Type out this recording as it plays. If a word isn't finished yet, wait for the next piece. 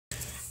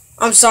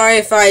I'm sorry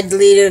if I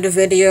deleted a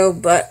video,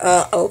 but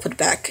I'll put it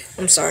back.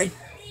 I'm sorry.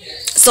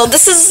 So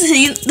this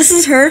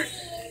is her.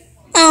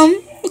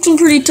 Looking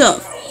pretty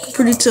tough.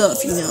 Pretty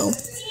tough, you know.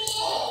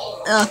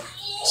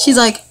 She's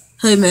like,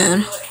 hey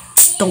man,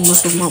 don't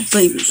mess with my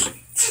babies.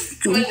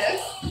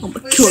 I'm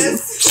gonna kill you.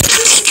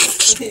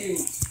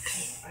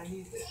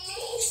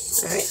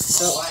 Alright,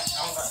 so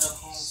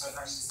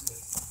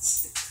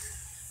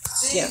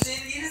yeah.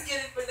 You just get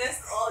it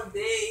finessed all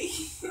day.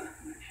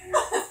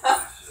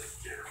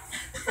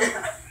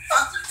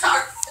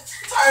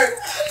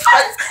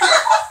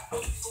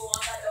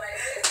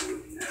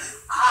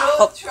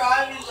 Don't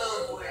try me,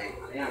 little boy.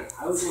 Yeah,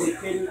 I was only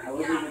kidding. I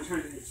wasn't even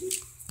trying to hit you.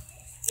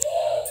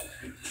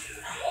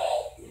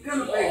 You're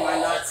gonna break my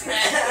nuts, man.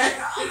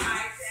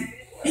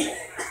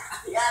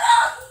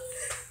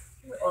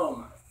 Oh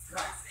my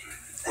god.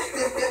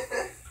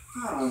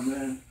 Oh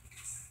man.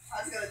 I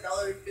just got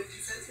 $1.50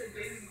 for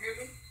Jason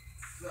Griffin.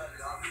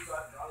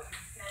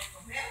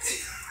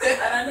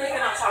 And I know you're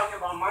not talking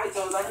about my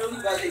toes. I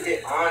really got to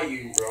get on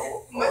you,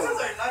 bro. My toes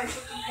are nice.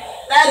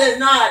 That is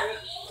not.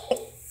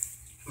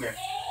 Come here.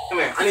 Come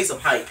here. I need some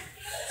height.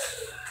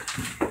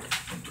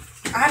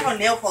 I have my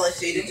nail polish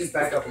shaded. Just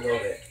back up a little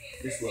bit.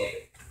 Just a little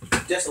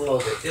bit. Just a little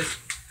bit. Just.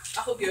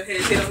 I hope your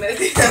head hit on that.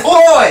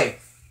 Boy!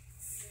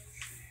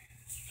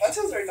 My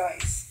toes are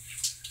nice.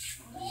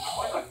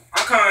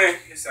 I'm coming.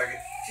 In a second.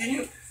 Can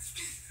you?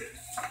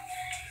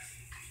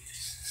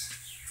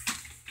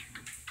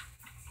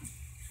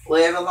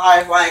 Live a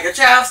life like a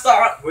child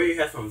star. Where are your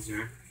headphones,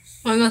 man?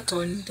 I'm not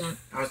doing that.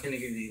 I was gonna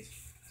give these.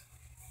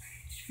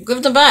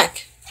 Give them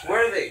back.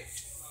 Where are they?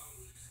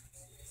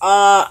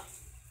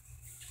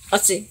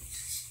 Let's see.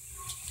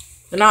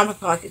 They're not in my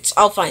pockets.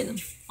 I'll find them.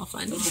 I'll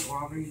find them.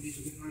 I'll bring you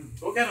these.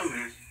 Go get them,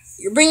 man.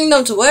 You're bringing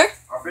them to where?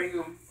 I'll bring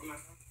them.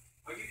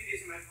 I'll give you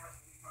these in my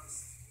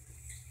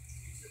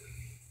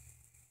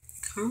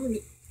car.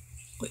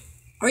 Wait,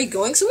 are you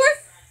going somewhere?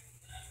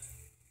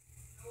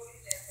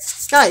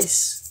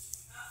 Guys,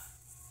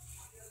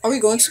 are we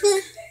going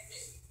somewhere?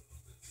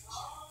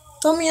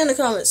 Tell me in the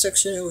comment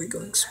section if we're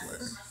going somewhere.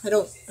 I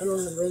don't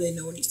really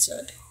know what he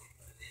said.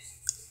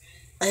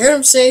 I heard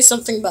him say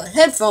something about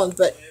headphones,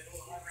 but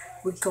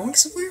we're going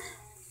somewhere?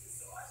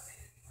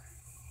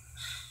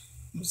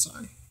 I'm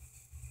sorry.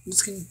 I'm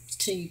just gonna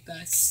continue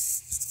back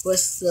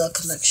with the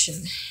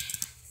collection.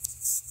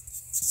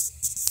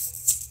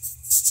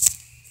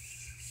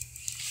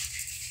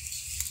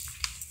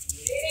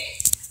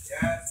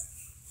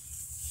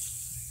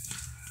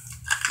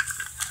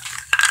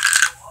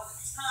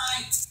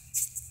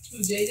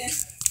 Jaden?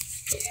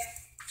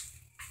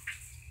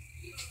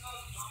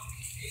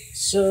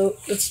 So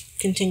let's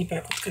continue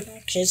back with the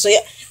collection. So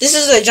yeah, this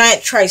is a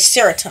giant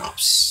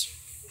triceratops.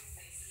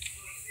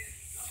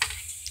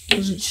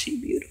 Isn't she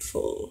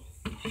beautiful?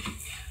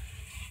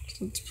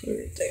 Let's put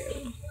her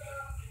there.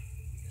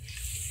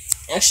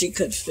 Actually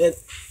could fit.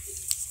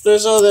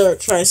 There's other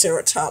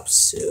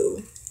triceratops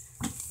too.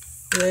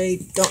 I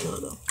don't know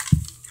though.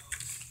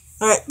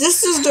 Alright,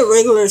 this is the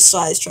regular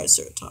size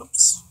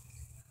triceratops.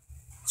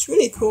 It's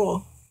really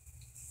cool.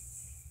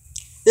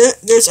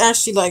 There's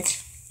actually like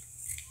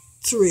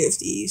 3 of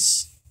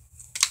these.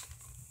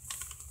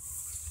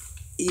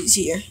 These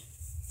here.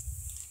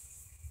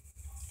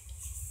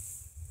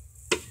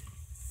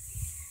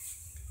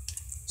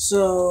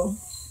 So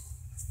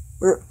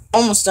we're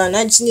almost done.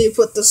 I just need to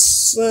put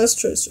this last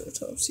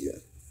triceratops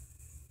here.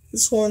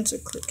 This one's a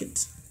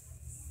cricket.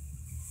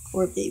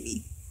 Or a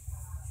baby.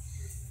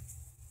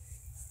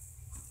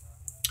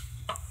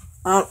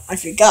 I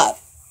forgot.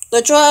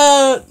 The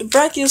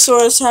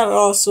Brachiosaurus had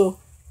also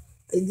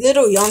a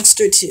little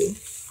youngster too.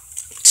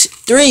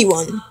 3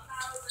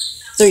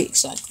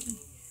 exactly.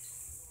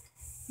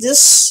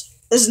 This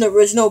is an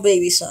original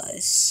baby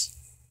size.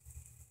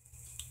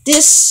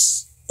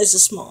 This is a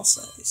small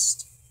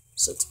size.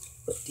 So let's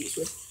put these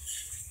with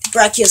the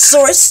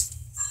Brachiosaurus.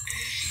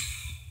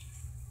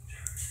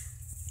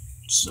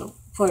 So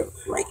put it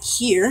right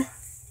here,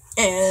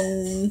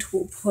 and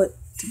we'll put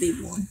the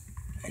baby one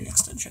right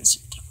next to the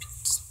Triceratops.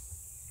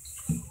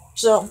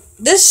 So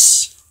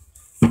this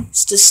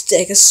is the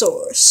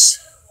Stegosaurus.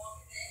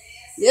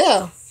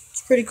 Yeah,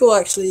 it's pretty cool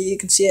actually. You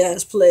can see it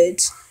has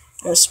plates,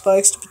 it has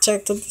spikes to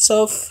protect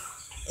itself,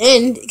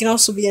 and it can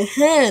also be a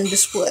hand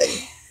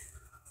display.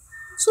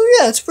 So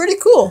yeah, it's pretty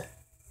cool.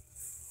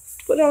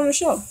 Put it on the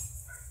show.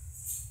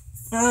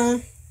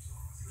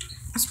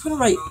 Let's put it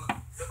right.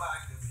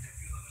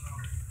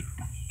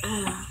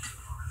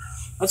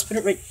 Let's put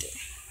it right there.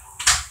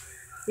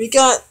 We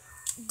got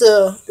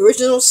the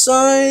original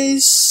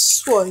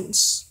size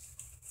ones.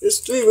 There's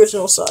 3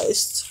 original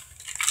sized.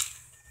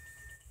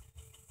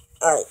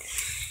 Alright.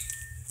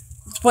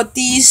 Let's put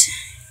these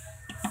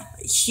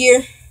right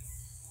here.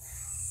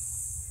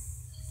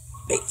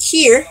 Right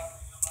here.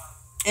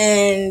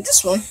 And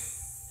this one.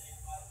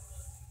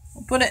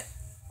 We'll put it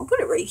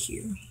right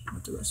here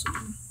with the rest of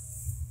them.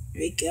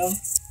 There you go.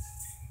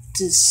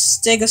 The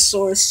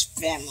Stegosaurus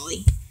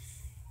family.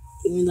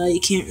 Even though you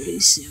can't really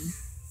see them.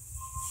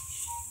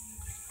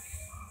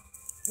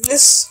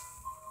 This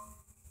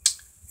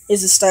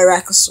is the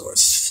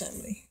Styracosaurus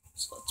family.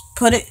 So let's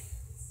put it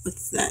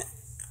with that.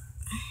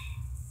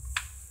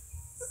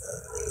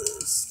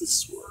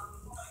 This one.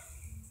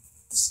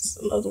 This is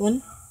another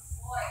one.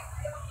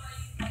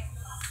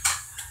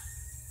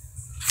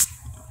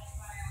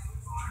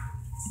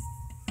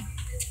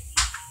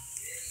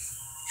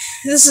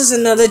 This is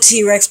another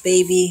T-Rex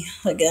baby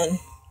again.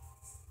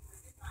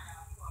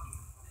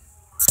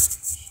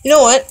 You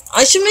know what?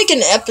 I should make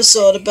an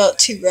episode about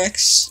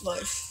T-Rex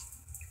life.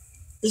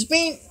 There's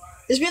been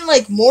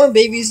like more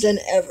babies than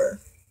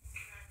ever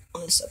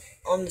on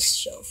this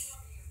shelf.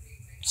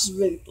 This is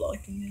really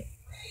blocking it.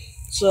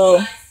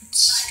 So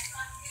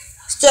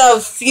still have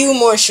a few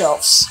more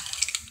shelves.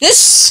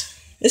 This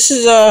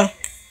is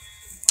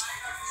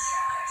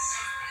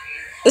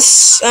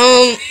this I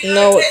don't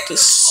know what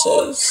this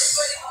says.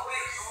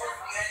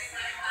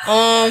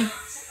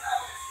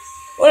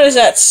 What does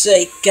that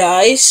say,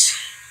 guys?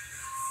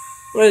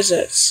 What does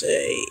that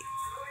say?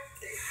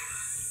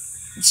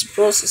 It's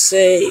supposed to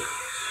say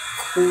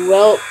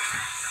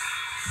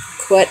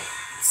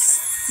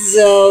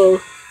Quetzalcoatlus.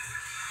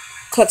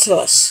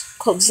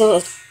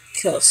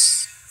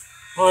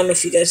 I don't know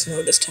if you guys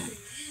know this time,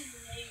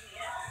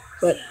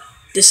 but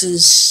this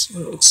is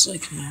what it looks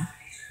like now.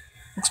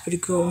 Looks pretty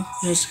cool.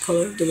 Here's the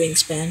color of the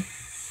wingspan.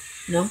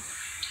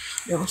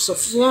 You also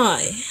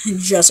fly in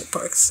Jurassic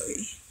Park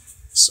 3.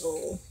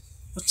 So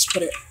let's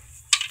put him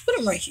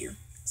right here.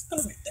 Let's put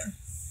him right there.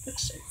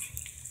 That's safe.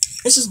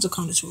 This is the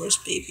Dinosaur's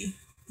baby.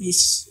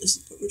 This is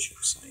the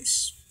original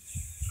size.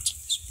 Let's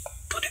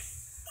put it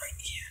right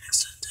here next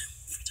to the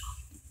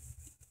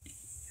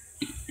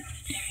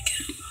There we go.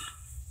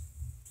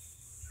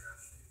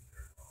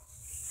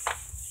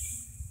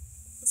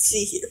 Let's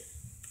see here.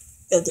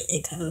 We have the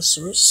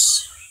Ankylosaurus.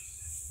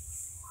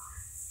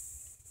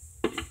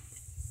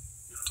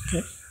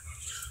 Okay.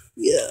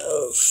 We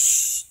have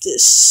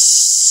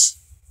this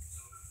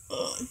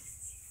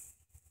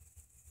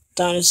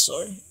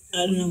dinosaur.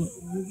 I don't know.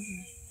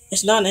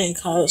 It's not an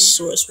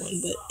Ankylosaurus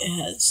one, but it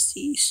has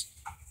these.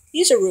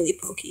 These are really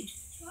pokey.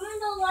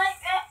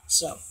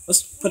 So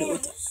let's put it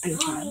with the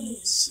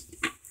Ankylos.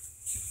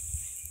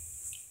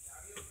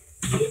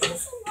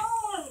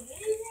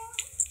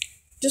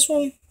 This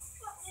one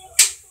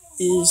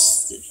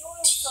is the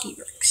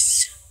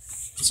T-Rex.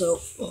 So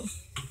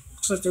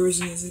looks like the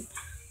reason isn't.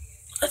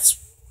 Let's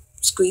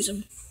squeeze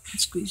him.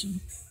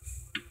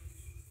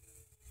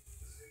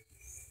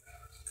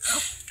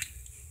 Oh,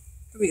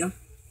 there we go.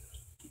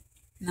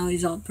 Now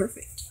he's all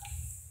perfect.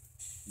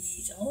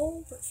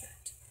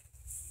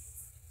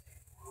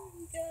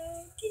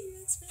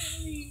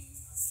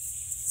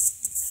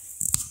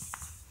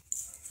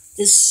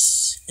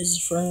 This is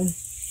a fern.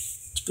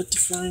 Let's put the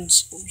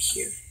ferns over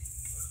here.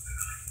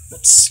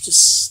 Let's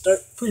just start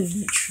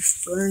putting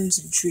ferns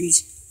and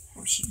trees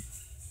over here.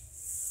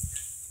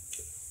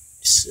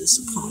 This is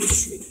a palm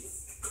tree.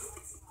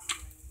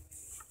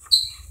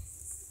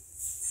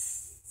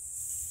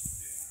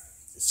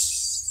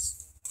 This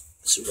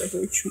is a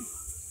regular tree.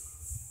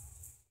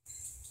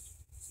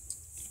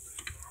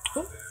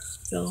 Oh,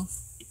 fell off.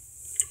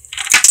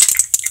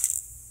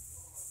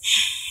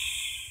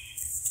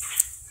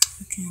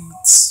 Okay,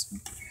 let's put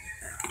it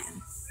back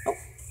again.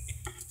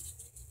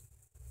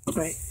 Oh,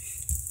 right.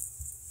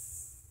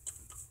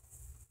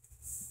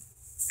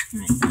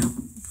 Alright, now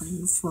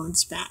putting the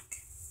ferns back.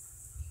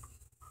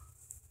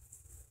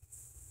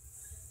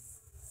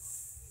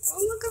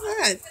 Oh, look at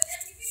that!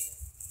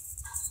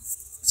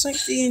 It's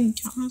like the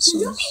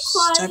Dinosaurs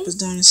type of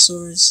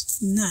dinosaurs.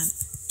 None.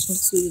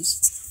 Let's do this.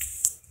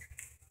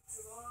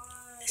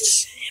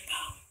 It's a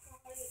hippo.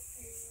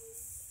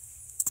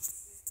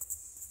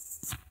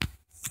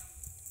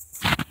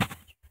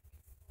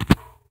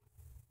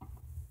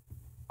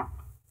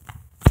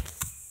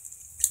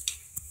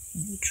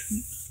 The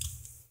tree.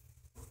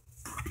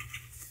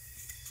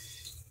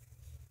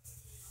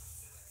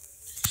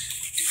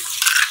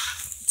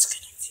 Let's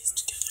connect these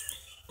together.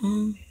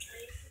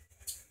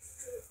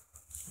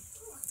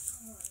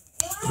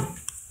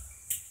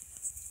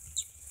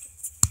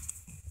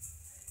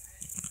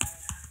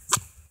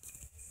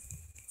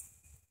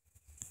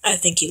 I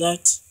think he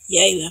left.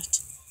 Yeah, he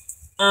left.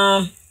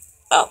 Oh.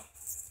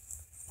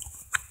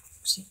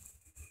 See.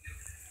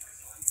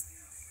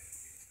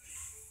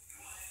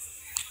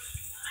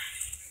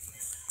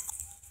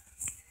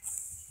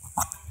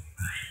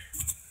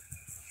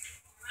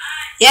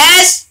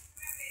 Yes?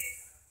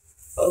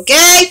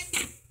 Okay.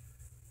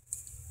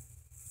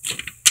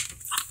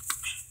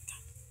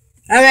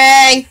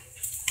 Alright.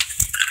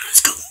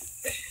 Let's go.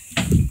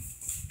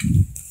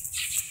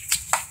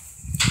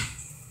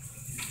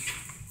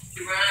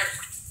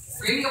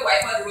 Bring me a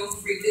wipe out of the room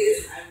for 3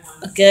 days.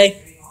 Okay.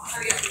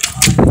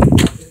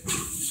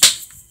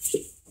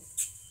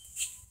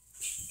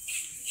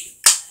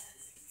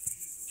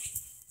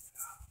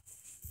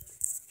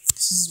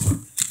 This is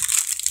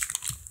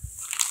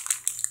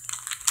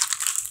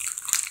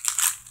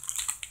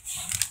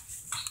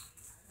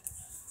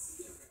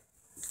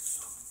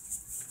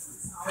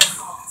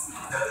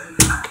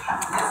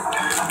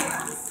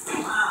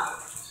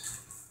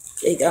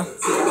you go.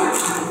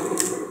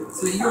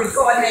 So you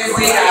record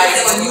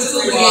that on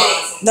YouTube again.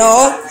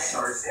 No.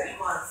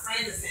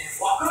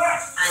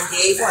 And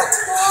gave what?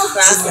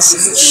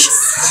 Message.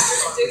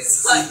 Let's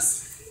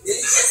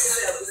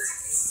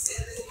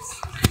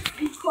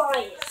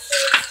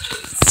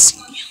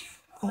see.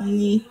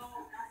 Only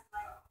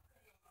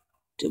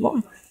 2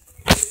 more.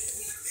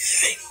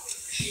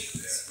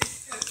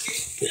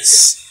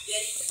 Yes.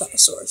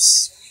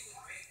 Dinosaurs.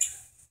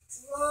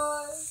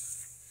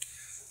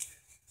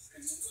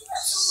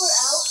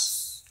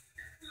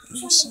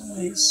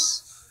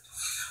 Size.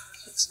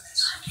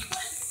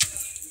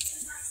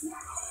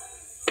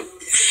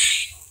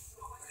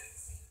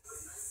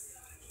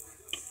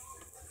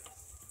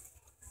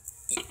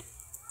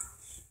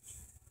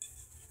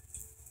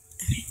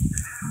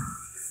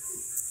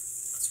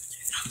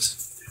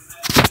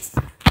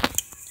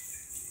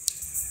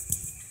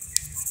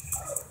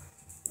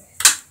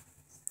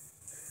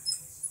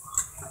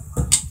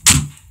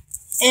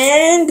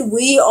 And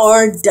we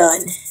are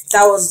done.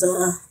 That was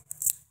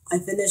I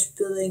finished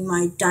building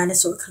my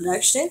dinosaur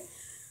collection.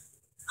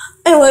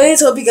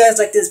 Anyways, hope you guys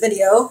like this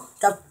video.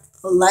 Drop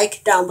a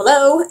like down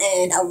below,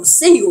 and I will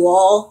see you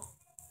all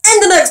in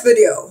the next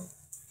video.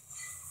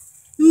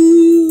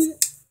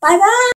 Bye bye.